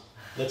awesome.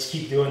 Let's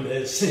keep doing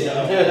this. You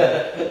know?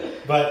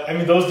 But I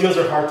mean, those deals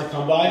are hard to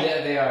come by.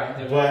 Yeah, they are.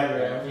 They're but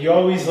very rare. You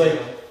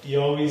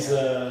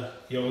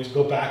always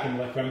go back and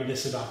like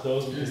reminisce about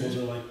those, because those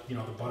are like, you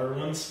know, the butter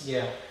ones.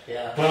 Yeah.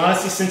 Yeah. But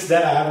honestly, since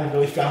then, I haven't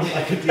really found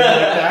like a deal like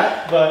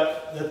that.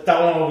 But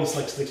that one always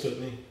like sticks with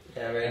me.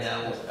 Yeah. Right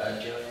now,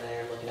 Joey and I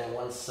are looking at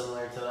one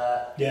similar to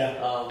that.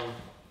 Yeah.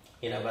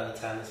 You know, by the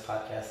time this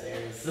podcast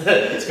airs,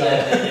 it's gone.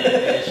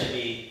 it should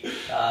be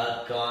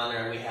gone,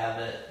 or we have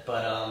it.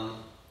 But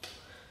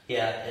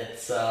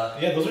it's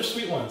those are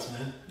sweet ones,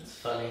 man. It's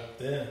funny.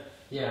 Yeah.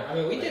 Yeah, I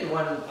mean, we did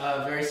one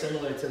very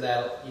similar to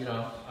that, you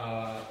know,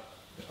 a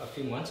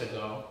few months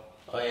ago.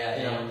 Oh yeah,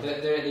 you know,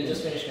 they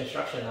just finished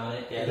construction on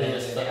it. Yeah, they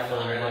just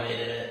fully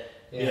renovated it.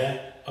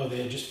 Yeah. Oh,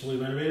 they had just fully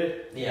renovated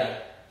it? Yeah.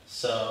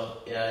 So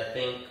I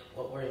think,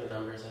 what were the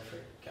numbers? I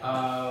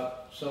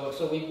forgot.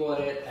 So we bought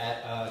it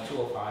at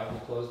 205. We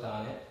closed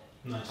on it.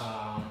 Nice.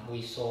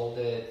 We sold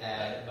it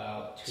at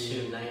about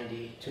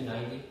 290.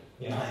 290.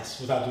 Yeah. Nice.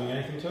 Without doing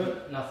anything to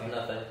it? Nothing.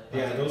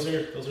 Yeah, those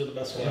are the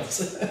best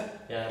ones.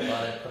 Yeah, I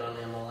bought it, put on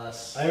the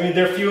MLS. I mean,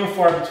 they're few and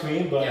far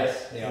between, but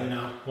yes, they are. You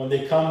know, when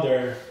they come,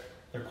 they're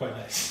quite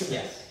nice.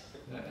 Yes.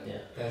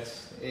 Yeah.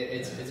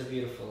 It's a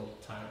beautiful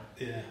time.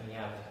 Yeah. When you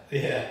have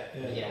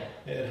that. Yeah,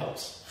 it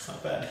helps. It's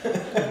not bad.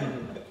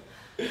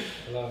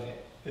 I love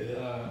it.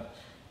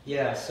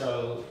 Yeah.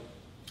 So.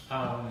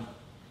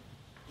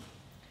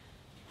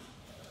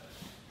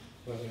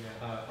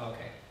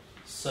 Okay.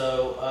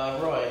 So,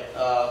 Roy,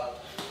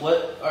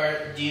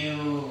 do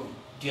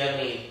you have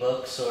any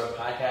books or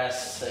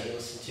podcasts that you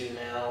listen to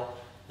now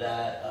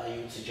that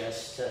you would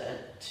suggest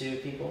to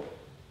people?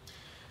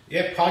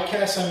 Yeah,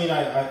 podcasts. I mean,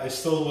 I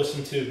still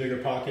listen to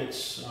Bigger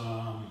Pockets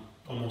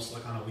almost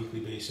like on a weekly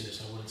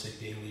basis. I wouldn't say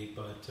daily,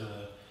 but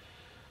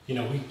you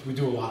know, we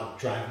do a lot of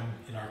driving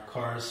in our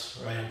cars,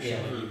 right? I'm sure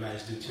that you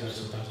guys do too.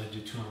 Sometimes I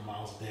do 200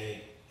 miles a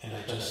day, and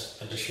I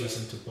just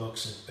listen to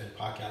books and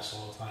podcasts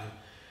all the time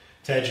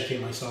to educate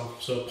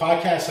myself. So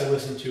podcasts, I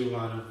listen to a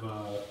lot of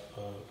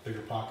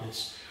Bigger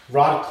pockets.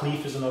 Rod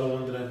Cleef is another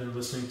one that I've been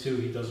listening to.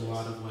 He does a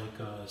lot of like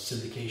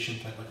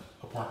syndication type, like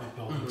apartment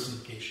building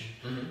syndication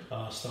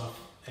stuff,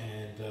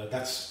 and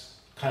that's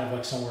kind of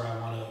like somewhere I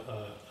want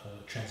to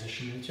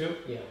transition into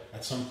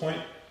at some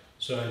point.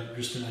 So I've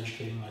just been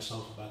educating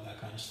myself about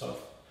that kind of stuff.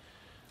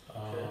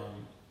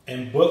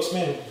 And books,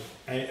 man,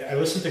 I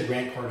listen to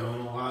Grant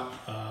Cardone a lot.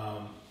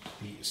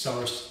 The Sell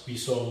or Be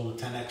Sold,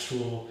 the 10X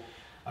Rule.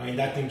 I mean,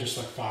 that thing just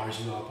like fires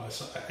you up.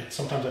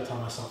 Sometimes I tell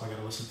myself I got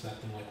to listen to that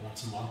thing like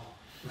once a month.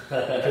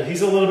 Because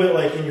he's a little bit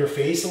like in your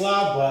face a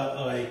lot,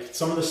 but like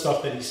some of the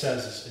stuff that he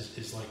says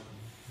is like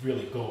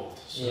really gold.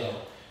 So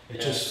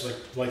it just like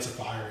lights a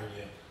fire in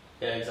you.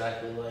 Yeah,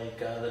 exactly.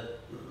 Like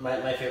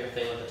my favorite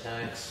thing with the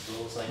 10X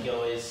Rule is like you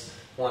always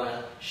want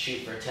to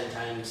shoot for 10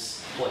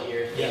 times what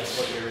your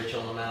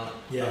original amount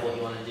of what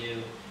you want to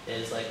do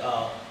is. Like,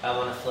 oh, I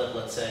want to flip,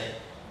 let's say,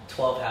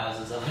 12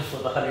 houses. I want to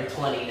flip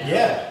 120 now.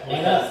 Yeah,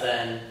 because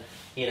then,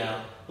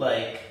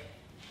 like,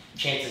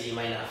 chances you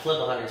might not flip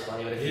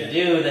 120, but if you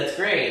do, that's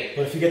great.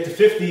 But if you get to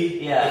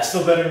 50, it's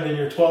still better than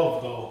your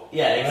 12, though.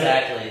 Yeah,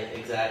 exactly, right?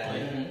 Exactly.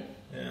 Mm-hmm.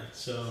 Yeah,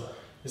 so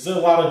there's a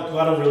lot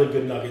of really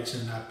good nuggets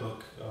in that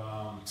book.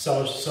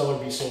 Sell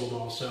or Be Sold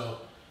also,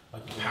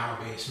 like the power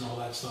base and all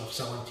that stuff,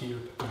 selling to your,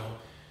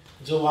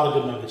 there's a lot of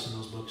good nuggets in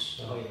those books.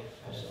 So. Oh yeah,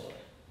 absolutely.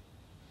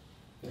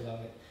 I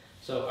love it.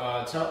 So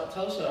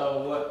tell us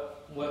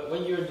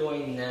what you're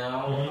doing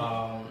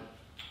now,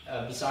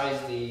 besides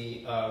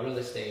the real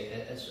estate,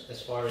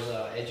 as far as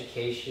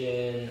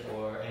education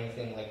or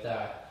anything like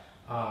that.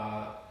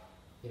 The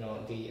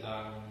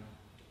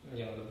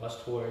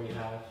bus tour you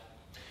have.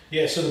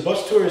 Yeah, so the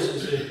bus tour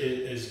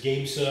is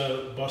Gabe's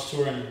bus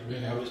tour,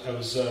 and I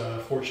was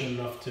fortunate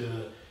enough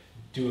to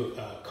do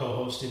a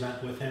co-host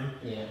event with him.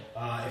 Yeah.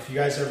 If you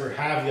guys ever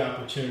have the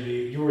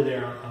opportunity, you were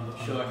there on the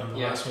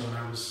last one when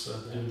I was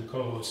doing the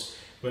co-host.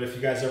 But if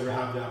you guys ever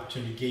have the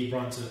opportunity, Gabe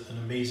runs an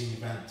amazing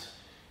event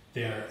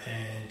there,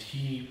 and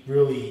he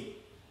really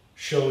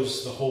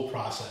shows the whole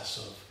process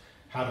of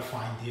how to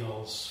find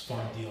deals,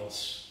 farm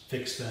deals,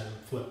 fix them,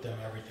 flip them,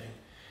 everything.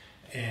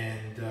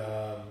 And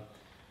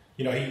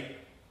he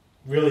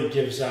really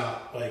gives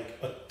out like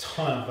a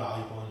ton of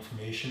valuable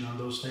information on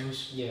those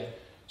things. Yeah.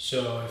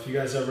 So if you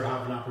guys ever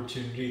have an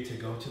opportunity to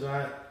go to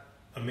that,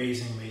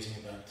 amazing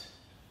event.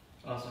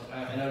 Awesome.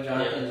 I know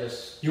Jonathan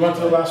just... You went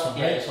to the last one,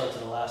 right? Yeah, I just went to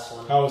the last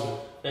one. How was it?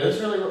 It was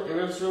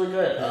really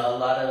good. A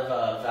lot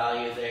of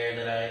value there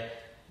that I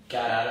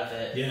got out of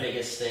it. Yeah. The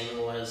biggest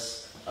thing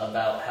was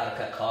about how to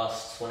cut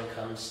costs when it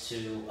comes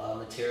to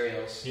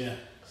materials. Yeah.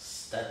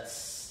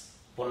 That's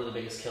one of the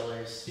biggest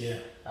killers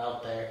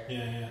out there.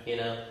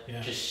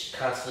 Yeah. Just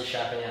constantly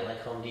shopping at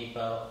like Home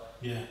Depot.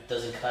 Yeah.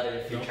 Doesn't cut it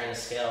if you're trying to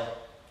scale.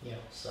 Yeah.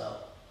 So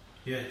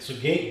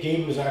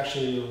Gabe was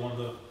actually one of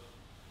the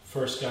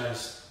first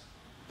guys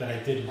that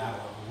I did an ad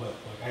with.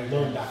 Like I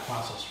learned that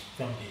process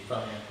from Gabe.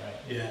 From him, right?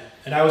 Yeah.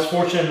 And I was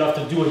fortunate enough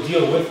to do a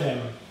deal with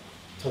him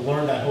to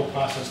learn that whole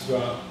process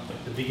throughout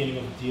like the beginning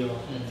of the deal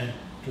and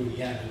through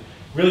the end. And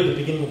really the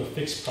beginning of the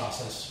fixed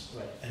process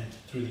and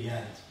through the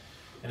end.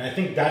 And I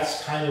think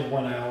that's kind of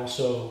when I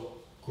also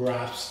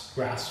grasped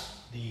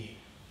the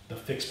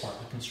fixed part,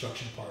 the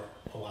construction part,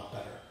 a lot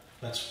better.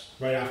 That's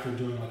right after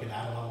doing like an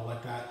ad level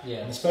like that. Yeah.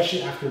 And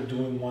especially after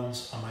doing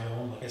ones on my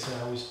own. Like I said,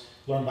 I always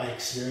learn by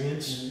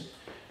experience.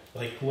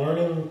 Like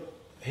learning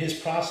his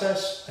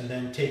process and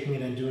then taking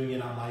it and doing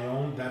it on my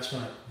own, that's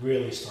when it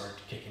really started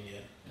kicking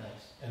in.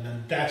 Nice. And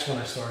then that's when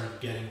I started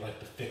getting like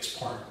the fixed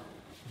part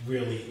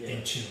really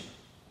in tune.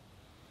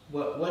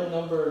 What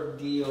number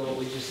deal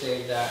would you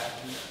say that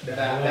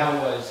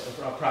was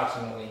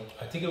approximately?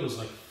 I think it was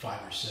like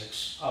 5 or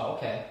 6. Oh,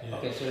 okay. Yeah.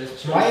 Okay, so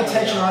there's my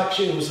intention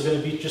actually was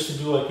going to be just to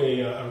do like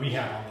a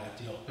rehab on that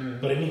deal,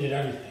 but it needed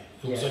everything.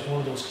 It was like one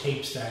of those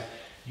capes that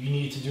you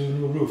needed to do a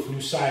new roof, new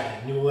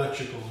siding, new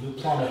electrical, new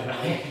plumbing.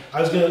 I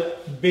was going to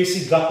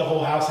basically gut the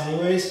whole house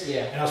anyways,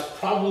 and I was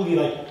probably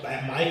like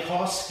at my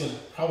cost going to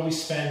probably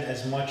spend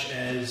as much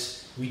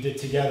as we did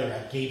together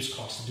at Gabe's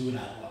cost to do an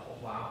ad level.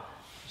 Wow.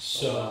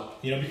 So,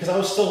 because I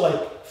was still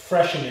like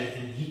fresh in it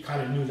and he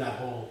kind of knew that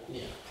whole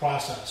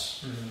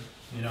process,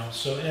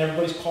 so, and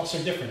everybody's costs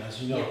are different, as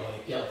you know,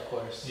 of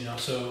course.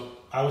 So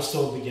I was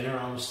still a beginner.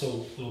 I was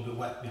still a little bit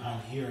wet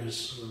behind the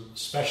ears,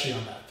 especially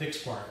on that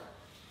fixed part.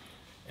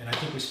 And I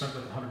think we spent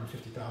like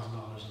 $150,000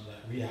 on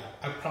that rehab.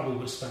 I probably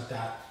would have spent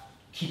that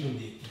keeping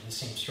the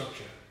same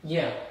structure.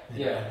 Yeah,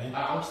 you know what I mean?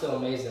 I'm still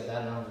amazed at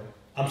that number.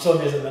 I'm still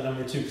amazed at that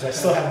number too, because I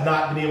still have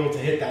not been able to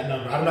hit that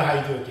number. I don't know how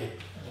you do it, kid.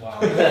 Wow,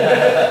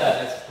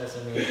 that's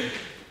amazing.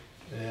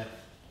 Yeah.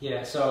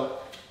 Yeah. So,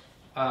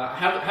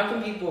 how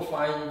can people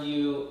find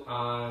you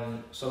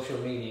on social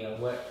media?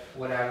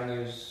 What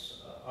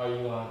avenues are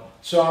you on?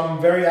 So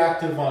I'm very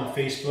active on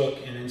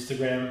Facebook and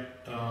Instagram.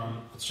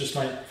 It's just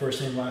my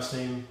first name, last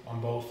name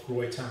on both.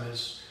 Roy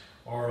Temiz,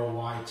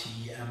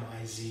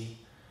 ROYTEMIZ.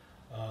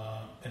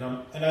 And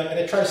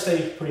I try to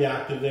stay pretty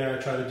active there.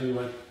 I try to do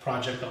like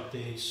project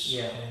updates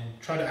and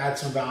try to add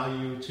some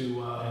value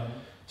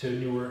to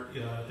newer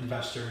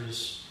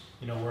investors.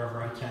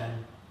 Wherever I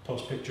can,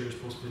 post pictures,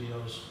 post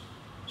videos.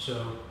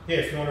 So yeah,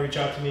 if you want to reach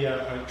out to me,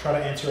 I try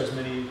to answer as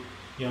many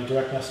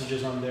direct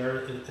messages on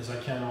there as I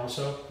can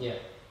also. Yeah.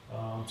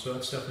 So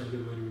that's definitely a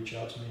good way to reach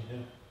out to me. Yeah.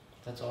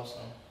 That's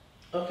awesome.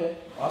 Okay,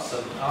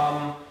 awesome.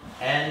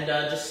 And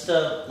just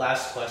a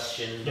last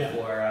question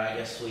before I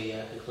guess we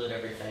conclude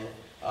everything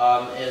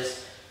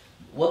is,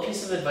 what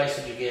piece of advice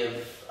would you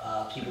give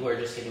people who are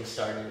just getting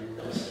started in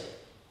real estate?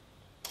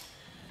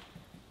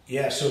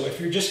 Yeah, so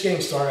if you're just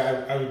getting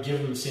started, I would give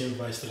them the same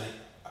advice that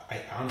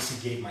I honestly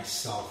gave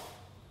myself.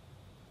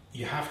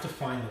 You have to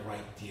find the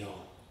right deal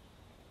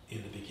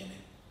in the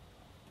beginning.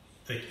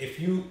 Like if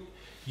you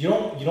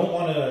don't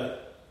want to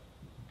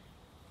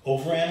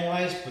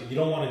overanalyze, but you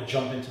don't want to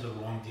jump into the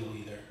wrong deal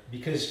either.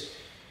 Because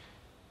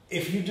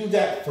if you do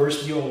that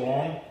first deal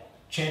wrong,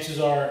 chances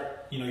are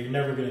you're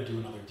never going to do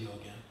another deal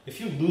again. If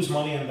you lose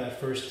money on that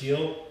first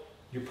deal,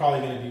 you're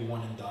probably going to be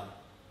one and done.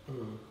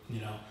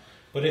 Mm-hmm.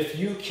 But if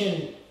you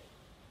can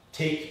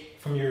take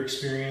from your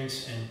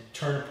experience and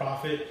turn a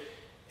profit,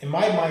 and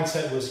my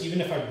mindset was,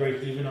 even if I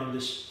break even on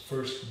this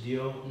first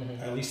deal,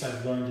 at least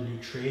I've learned a new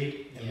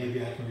trade, and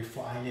maybe I can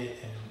refine it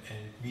and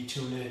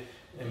retune it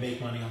and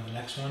make money on the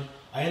next one.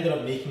 I ended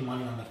up making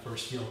money on that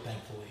first deal,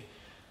 thankfully.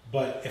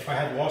 But if I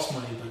had lost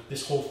money,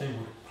 this whole thing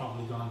would have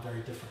probably gone very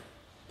different.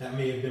 That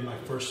may have been my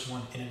first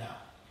one in and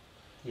out.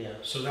 Yeah.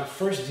 So that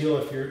first deal,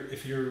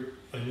 if you're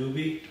a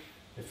newbie,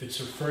 if it's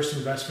your first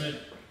investment,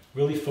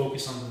 really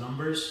focus on the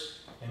numbers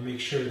and make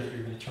sure that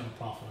you're going to turn a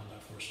profit on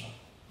that first one.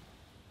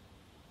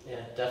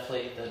 Yeah,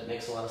 definitely. That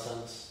makes a lot of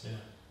sense. Yeah.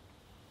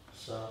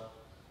 So,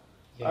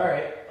 all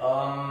right.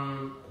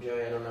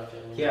 Joey, I don't know if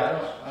you have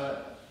any.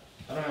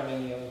 I don't have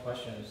any other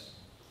questions.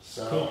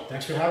 So cool.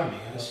 Thanks for having me,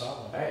 guys. No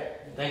problem. All right.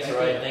 Thanks,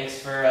 Roy. Thanks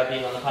for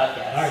being on the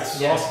podcast. All right. This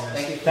is awesome, man.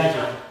 Thank you. Thank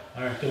you.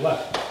 All right. Good luck.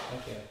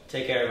 Thank you.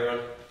 Take care,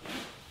 everyone.